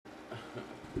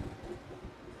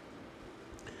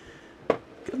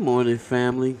morning,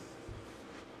 family.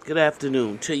 Good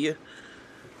afternoon to you.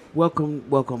 Welcome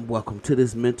to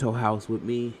this mental house with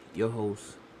me, your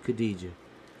host, Khadija.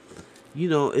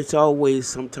 It's always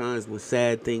sometimes when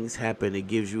sad things happen, it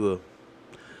gives you a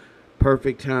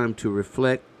perfect time to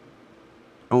reflect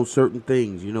on certain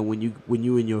things. When you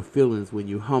in your feelings, when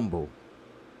you're humble,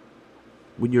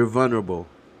 when you're vulnerable,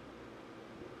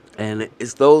 and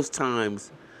it's those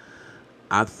times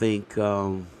I think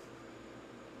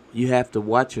you have to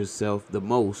watch yourself the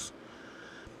most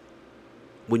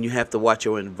when you have to watch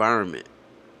your environment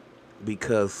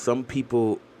because some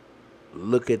people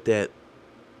look at that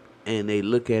and they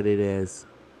look at it as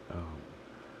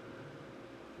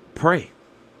prey,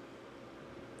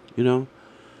 you know.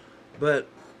 But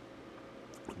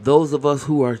those of us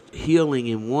who are healing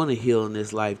and want to heal in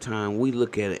this lifetime, we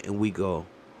look at it and we go,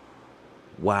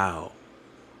 wow,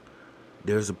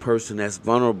 there's a person that's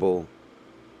vulnerable.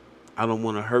 I don't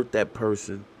want to hurt that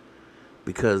person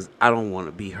because I don't want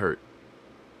to be hurt.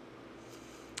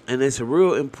 And it's a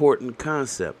real important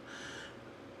concept.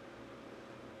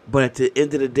 But at the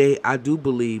end of the day, I do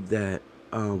believe that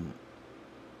a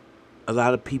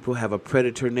lot of people have a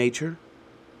predator nature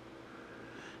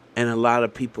and a lot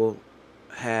of people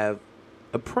have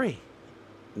a prey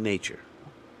nature.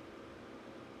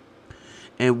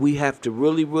 And we have to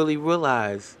really, really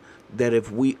realize that if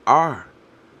we are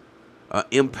an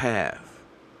empath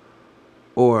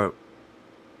or,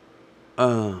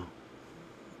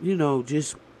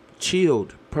 just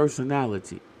chilled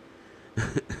personality,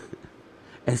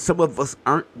 and some of us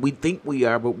aren't, we think we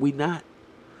are, but we not.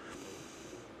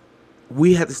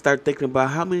 We have to start thinking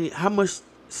about how much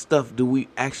stuff do we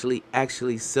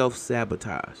actually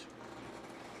self-sabotage.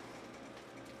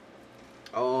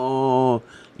 Oh,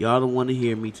 y'all don't want to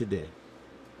hear me today.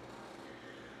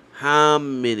 How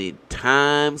many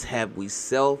times have we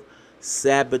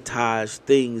self-sabotaged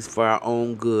things for our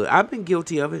own good? I've been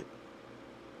guilty of it.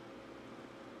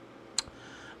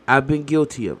 I've been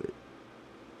guilty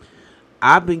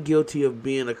of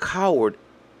being a coward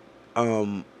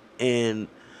and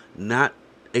not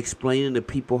explaining to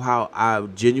people how I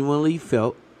genuinely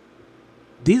felt.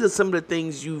 These are some of the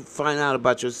things you find out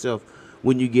about yourself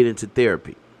when you get into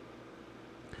therapy.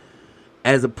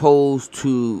 As opposed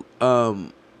to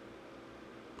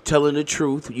telling the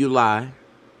truth, you lie.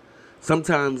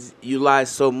 Sometimes you lie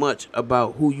so much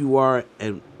about who you are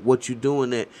and what you're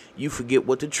doing that you forget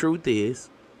what the truth is.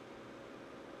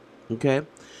 Okay?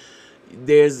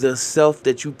 There's the self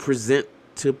that you present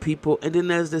to people, and then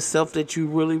there's the self that you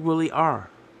really, really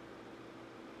are.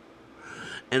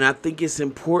 And I think it's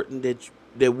important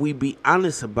that we be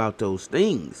honest about those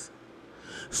things.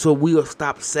 So we'll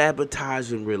stop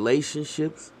sabotaging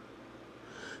relationships,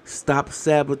 stop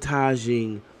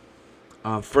sabotaging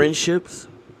friendships,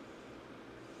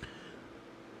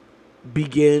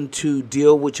 begin to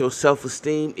deal with your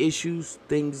self-esteem issues,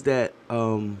 things that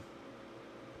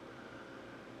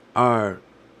are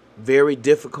very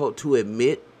difficult to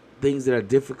admit, things that are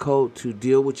difficult to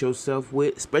deal with yourself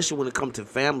with, especially when it comes to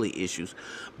family issues.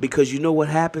 Because you know what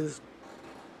happens?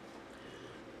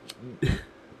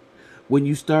 When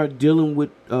you start dealing with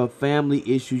family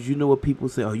issues, you know what people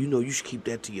say, oh, you should keep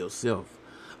that to yourself.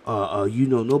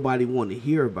 Nobody want to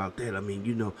hear about that. I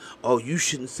mean, oh, you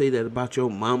shouldn't say that about your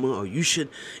mama, or you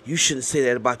shouldn't say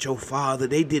that about your father.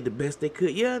 They did the best they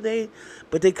could. Yeah,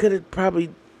 but they could have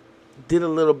probably did a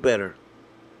little better.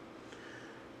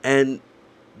 And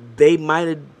they might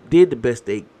have did the best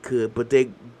they could, but their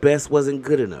best wasn't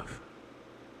good enough.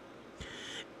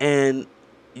 And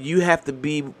you have to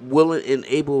be willing and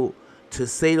able to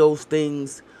say those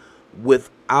things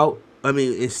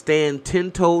and stand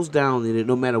 10 toes down in it,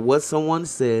 no matter what someone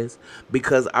says,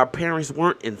 because our parents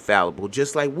weren't infallible,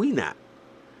 just like we not.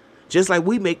 Just like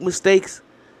we make mistakes.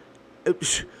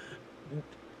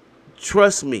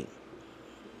 Trust me.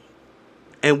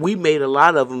 And we made a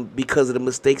lot of them because of the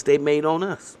mistakes they made on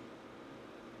us.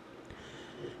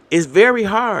 It's very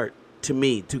hard to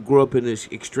me to grow up in this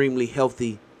extremely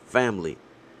healthy family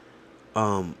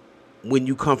when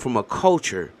you come from a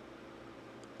culture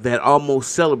that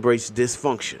almost celebrates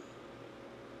dysfunction.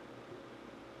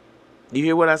 You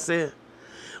hear what I said?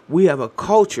 We have a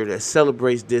culture that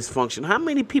celebrates dysfunction. How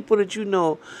many people that you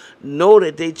know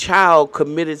that their child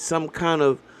committed some kind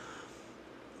of,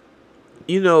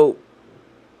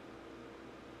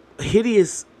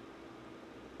 hideous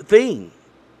thing,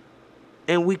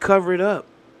 and we cover it up?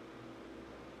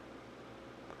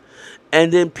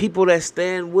 And then people that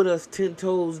stand with us 10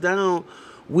 toes down,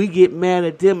 we get mad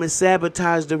at them and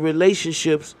sabotage the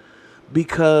relationships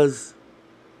because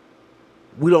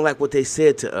we don't like what they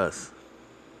said to us.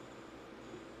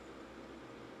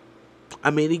 I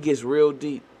mean, it gets real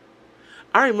deep.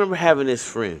 I remember having this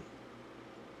friend,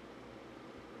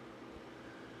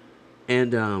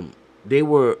 and they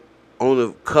were on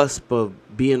the cusp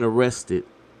of being arrested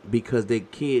because their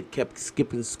kid kept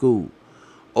skipping school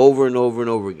over and over and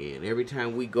over again. Every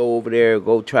time we go over there,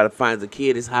 go try to find the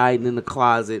kid is hiding in the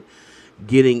closet,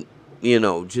 getting,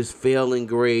 just failing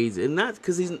grades, and not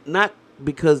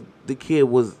because the kid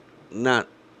was not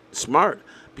smart,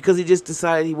 because he just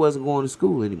decided he wasn't going to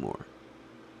school anymore.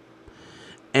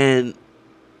 And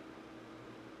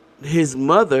his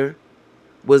mother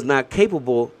was not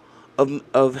capable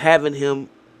of having him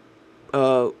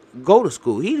go to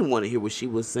school. He didn't want to hear what she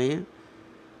was saying.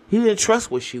 He didn't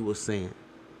trust what she was saying.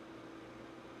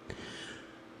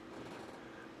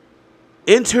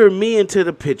 Enter me into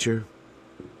the picture,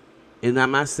 and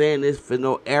I'm not saying this for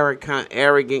no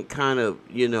arrogant kind of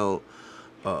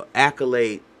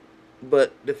accolade,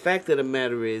 but the fact of the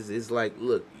matter is like,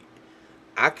 look,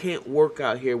 I can't work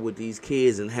out here with these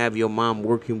kids and have your mom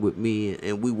working with me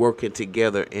and we working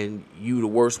together and you the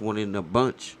worst one in the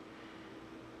bunch.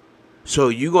 So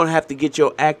you're going to have to get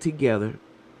your act together,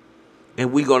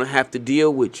 and we're going to have to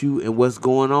deal with you and what's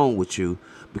going on with you,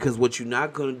 because what you're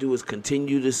not going to do is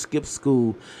continue to skip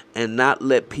school and not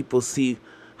let people see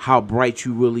how bright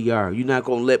you really are. You're not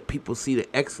going to let people see the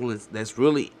excellence that's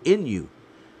really in you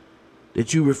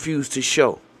that you refuse to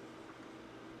show.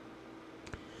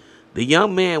 The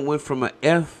young man went from an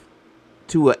F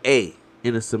to an A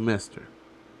in a semester.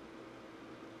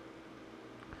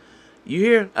 You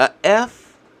hear? An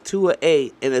F to an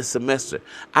A in a semester.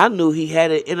 I knew he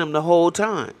had it in him the whole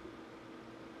time.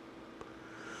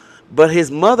 But his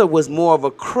mother was more of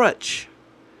a crutch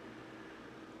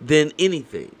than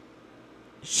anything.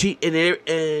 She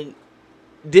was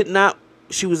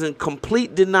in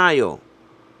complete denial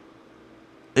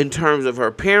in terms of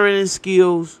her parenting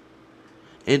skills,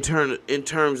 in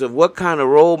terms of what kind of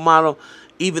role model,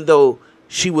 even though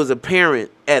she was a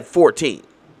parent at 14.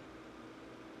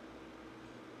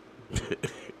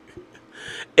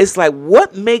 It's like,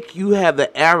 what make you have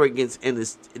the arrogance and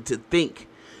to think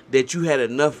that you had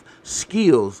enough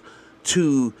skills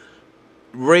to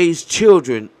raise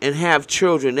children and have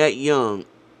children that young,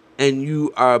 and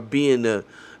you are being the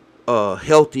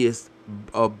healthiest,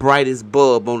 brightest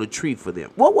bulb on the tree for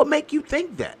them? What would make you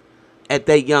think that at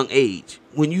that young age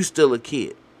when you still a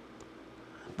kid?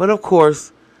 But of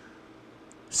course,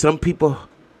 some people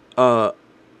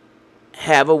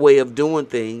have a way of doing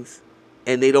things,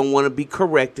 and they don't want to be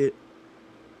corrected.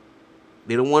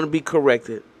 They don't want to be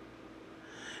corrected.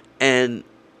 And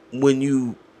when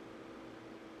you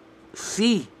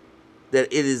see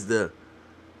that it is the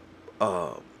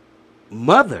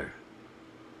mother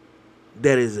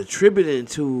that is attributing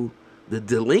to the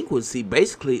delinquency,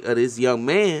 basically, of this young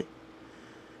man,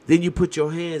 then you put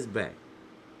your hands back.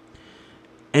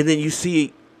 And then you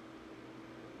see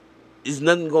there's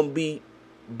nothing going to be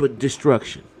but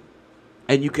destruction.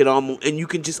 And you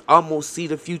can just almost see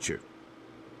the future.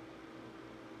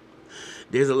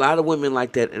 There's a lot of women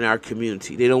like that in our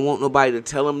community. They don't want nobody to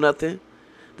tell them nothing,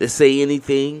 to say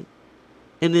anything.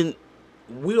 And then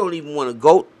we don't even want to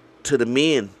go to the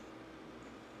men.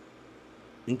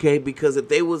 Okay? Because if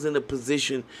they was in a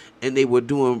position and they were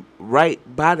doing right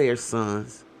by their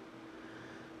sons,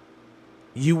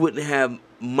 you wouldn't have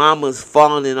mamas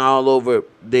falling all over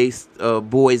they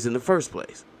boys in the first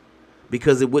place,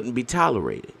 because it wouldn't be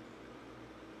tolerated.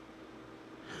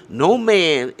 No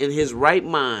man in his right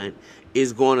mind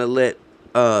is going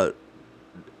to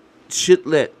should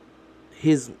let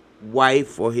his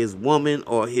wife or his woman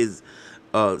or his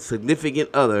significant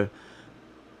other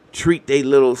treat their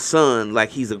little son like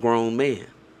he's a grown man.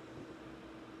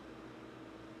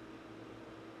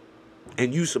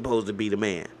 And you supposed to be the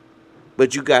man.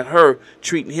 But you got her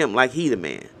treating him like he the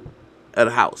man of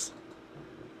the house.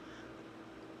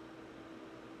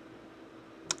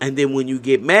 And then when you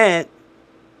get mad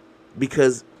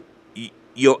because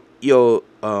your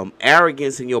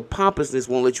arrogance and your pompousness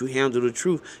won't let you handle the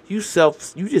truth, you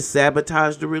just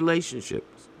sabotage the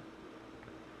relationships.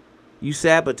 You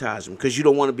sabotage them because you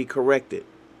don't want to be corrected.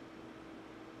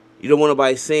 You don't want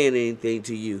nobody saying anything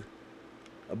to you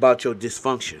about your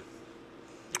dysfunction.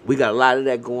 We got a lot of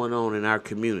that going on in our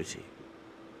community.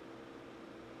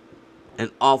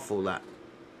 An awful lot.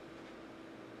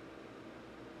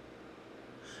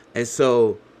 And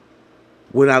so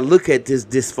when I look at this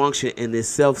dysfunction and this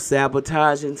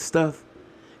self-sabotaging stuff,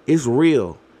 it's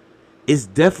real. It's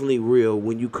definitely real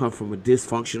when you come from a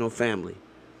dysfunctional family.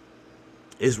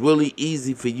 It's really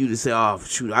easy for you to say, oh,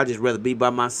 shoot, I'd just rather be by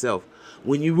myself.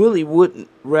 When you really wouldn't.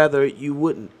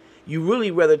 You really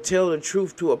rather tell the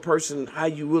truth to a person how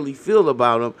you really feel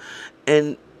about them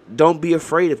And don't be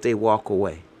afraid if they walk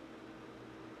away.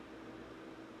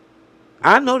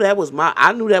 I knew that was my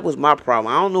problem.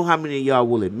 I don't know how many of y'all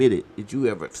will admit it, that you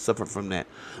ever suffer from that.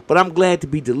 But I'm glad to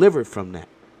be delivered from that.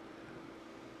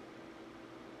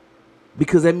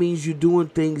 Because that means you're doing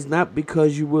things not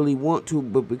because you really want to,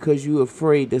 but because you're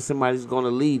afraid that somebody's going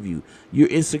to leave you. You're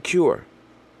insecure.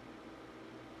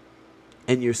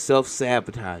 And you're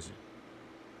self-sabotaging.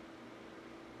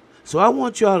 So I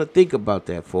want y'all to think about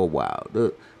that for a while.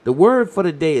 The word for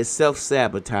the day is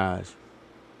self-sabotage.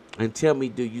 And tell me,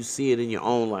 do you see it in your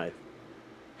own life?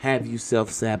 Have you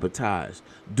self-sabotaged?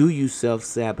 Do you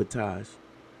self-sabotage?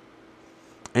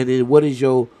 And then what is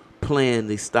your plan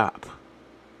to stop?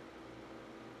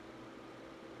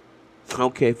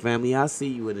 Okay, family, I'll see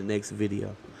you in the next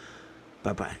video.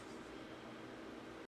 Bye-bye.